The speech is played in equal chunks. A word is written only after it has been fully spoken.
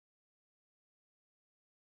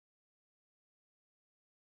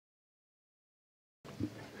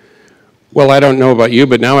Well, I don't know about you,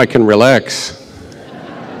 but now I can relax.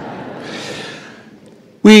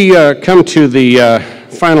 We come to the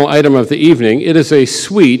final item of the evening. It is a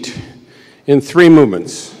suite in 3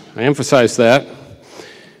 movements. I emphasize that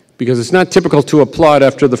because it's not typical to applaud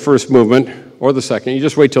after the first movement or the second. You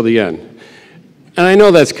just wait till the end. And I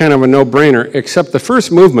know that's kind of a no-brainer, except the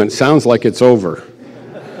first movement sounds like it's over.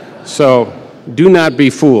 So do not be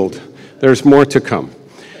fooled. There's more to come.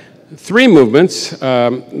 3 movements.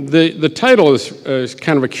 The title is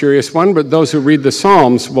kind of a curious one, but those who read the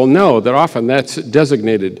Psalms will know that often that's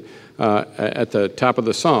designated at the top of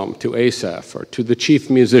the Psalm to Asaph or to the chief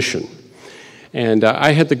musician. And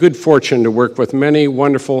I had the good fortune to work with many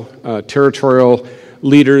wonderful territorial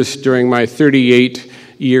leaders during my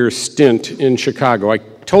 38-year stint in Chicago. I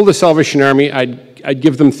told the Salvation Army I'd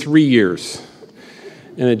give them 3 years,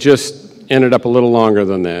 and it just ended up a little longer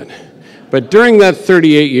than that. But during that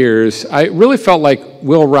 38 years, I really felt like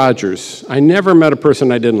Will Rogers. I never met a person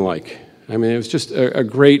I didn't like. I mean, it was just a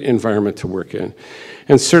great environment to work in.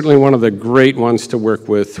 And certainly one of the great ones to work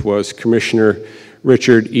with was Commissioner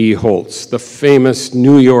Richard E. Holtz, the famous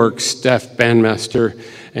New York staff bandmaster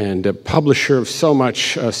and a publisher of so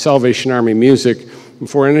much Salvation Army music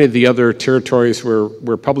before any of the other territories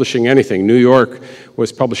were publishing anything. New York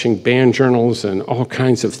was publishing band journals and all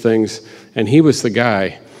kinds of things, and he was the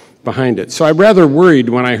guy behind it. So I rather worried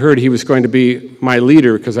when I heard he was going to be my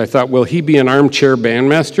leader because I thought, will he be an armchair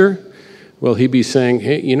bandmaster? Will he be saying,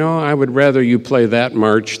 hey, you know, I would rather you play that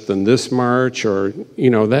march than this march? Or,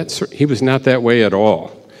 you know, he was not that way at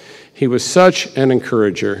all. He was such an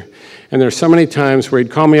encourager. And there's so many times where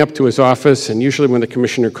he'd call me up to his office, and usually when the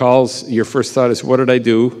commissioner calls, your first thought is, what did I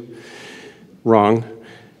do wrong?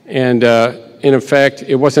 And in fact,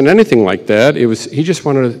 it wasn't anything like that. He just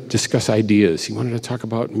wanted to discuss ideas. He wanted to talk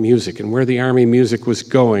about music and where the Army music was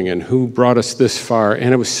going and who brought us this far.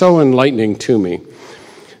 And it was so enlightening to me.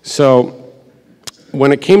 So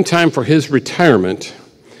when it came time for his retirement,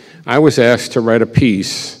 I was asked to write a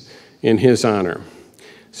piece in his honor.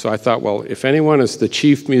 So I thought, well, if anyone is the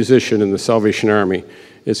chief musician in the Salvation Army,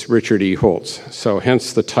 it's Richard E. Holtz. So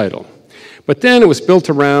hence the title. But then it was built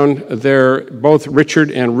around both Richard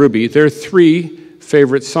and Ruby, their 3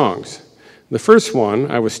 favorite songs. The first one,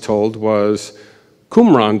 I was told, was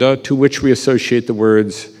Qumranda, to which we associate the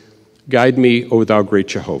words, Guide me, O thou great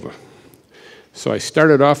Jehovah. So I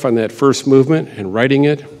started off on that first movement and writing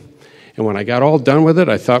it. And when I got all done with it,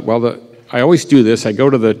 I thought, well, I always do this. I go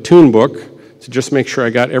to the tune book to just make sure I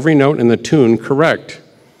got every note in the tune correct.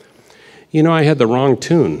 You know, I had the wrong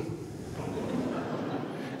tune.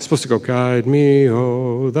 It's supposed to go, guide me,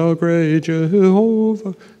 oh, thou great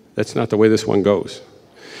Jehovah. That's not the way this one goes.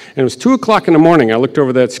 And it was 2 o'clock in the morning. I looked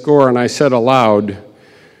over that score and I said aloud,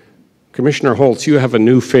 Commissioner Holtz, you have a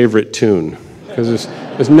new favorite tune. Because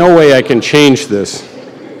there's no way I can change this.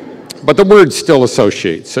 But the words still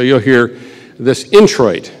associate. So you'll hear this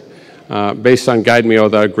introit based on Guide Me, O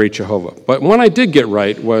Thou Great Jehovah. But one I did get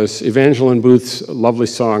right was Evangeline Booth's lovely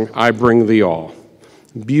song, I Bring Thee All.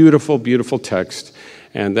 Beautiful, beautiful text.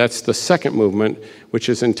 And that's the second movement, which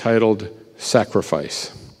is entitled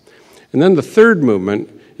Sacrifice. And then the third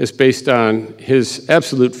movement is based on his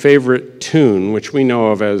absolute favorite tune, which we know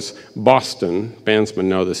of as Boston. Bandsmen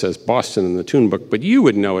know this as Boston in the tune book, but you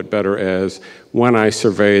would know it better as When I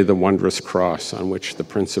Survey the Wondrous Cross on which the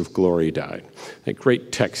Prince of Glory died. That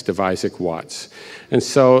great text of Isaac Watts. And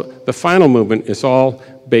so the final movement is all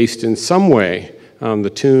based in some way on the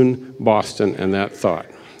tune Boston and that thought.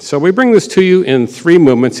 So we bring this to you in 3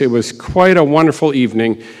 movements. It was quite a wonderful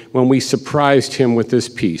evening when we surprised him with this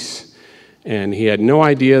piece. And he had no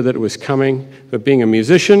idea that it was coming, but being a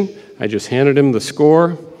musician, I just handed him the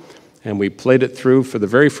score, and we played it through for the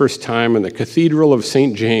very first time in the Cathedral of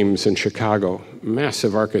St. James in Chicago.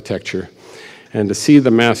 Massive architecture. And to see the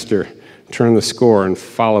master turn the score and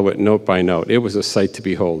follow it note by note, it was a sight to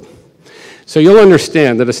behold. So you'll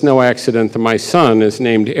understand that it's no accident that my son is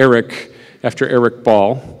named Eric after Eric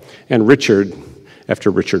Ball, and Richard after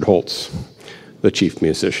Richard Holtz, the chief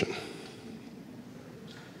musician.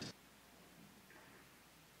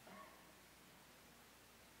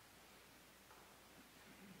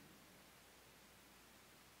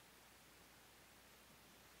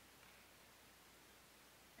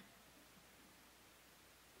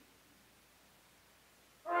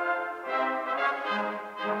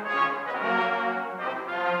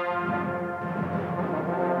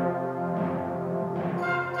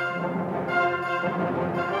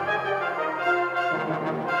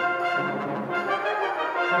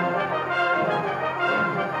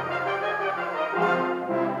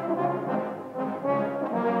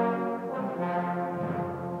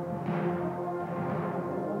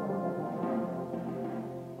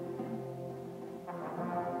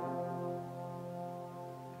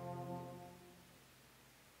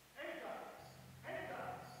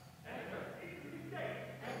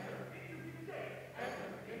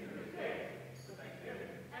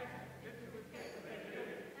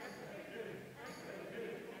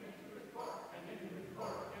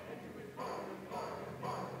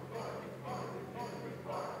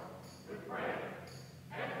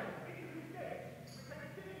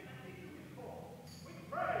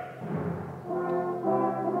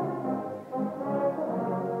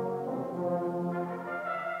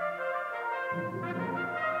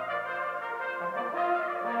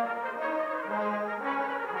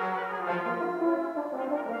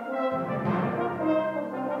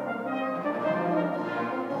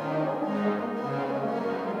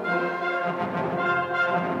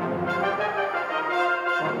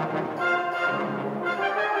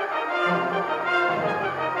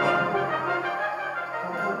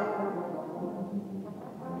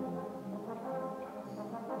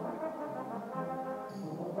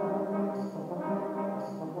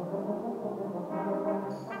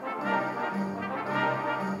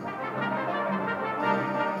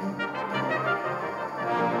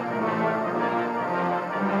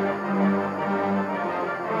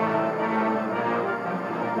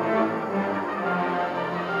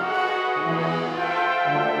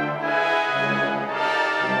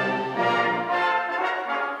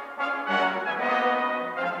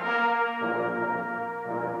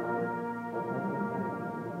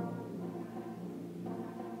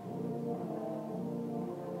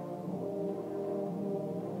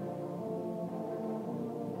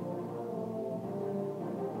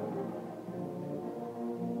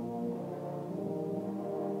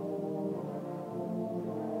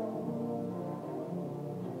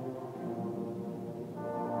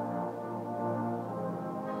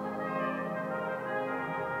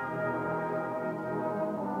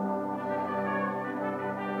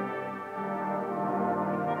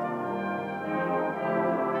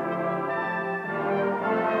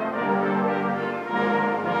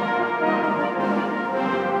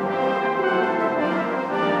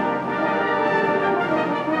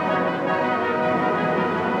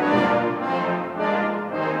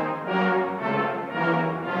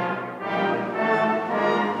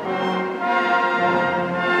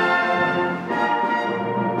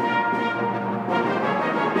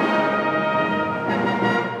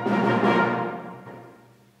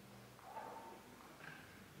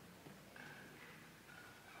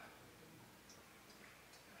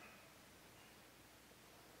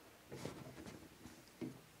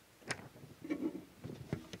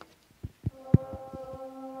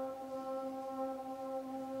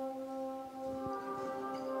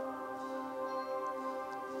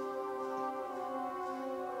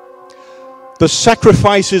 The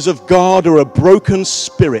sacrifices of God are a broken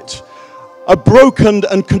spirit, a broken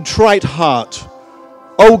and contrite heart.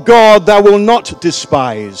 O God, thou wilt not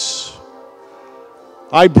despise.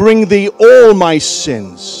 I bring thee all my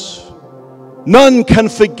sins. None can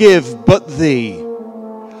forgive but thee.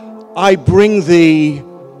 I bring thee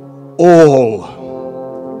all.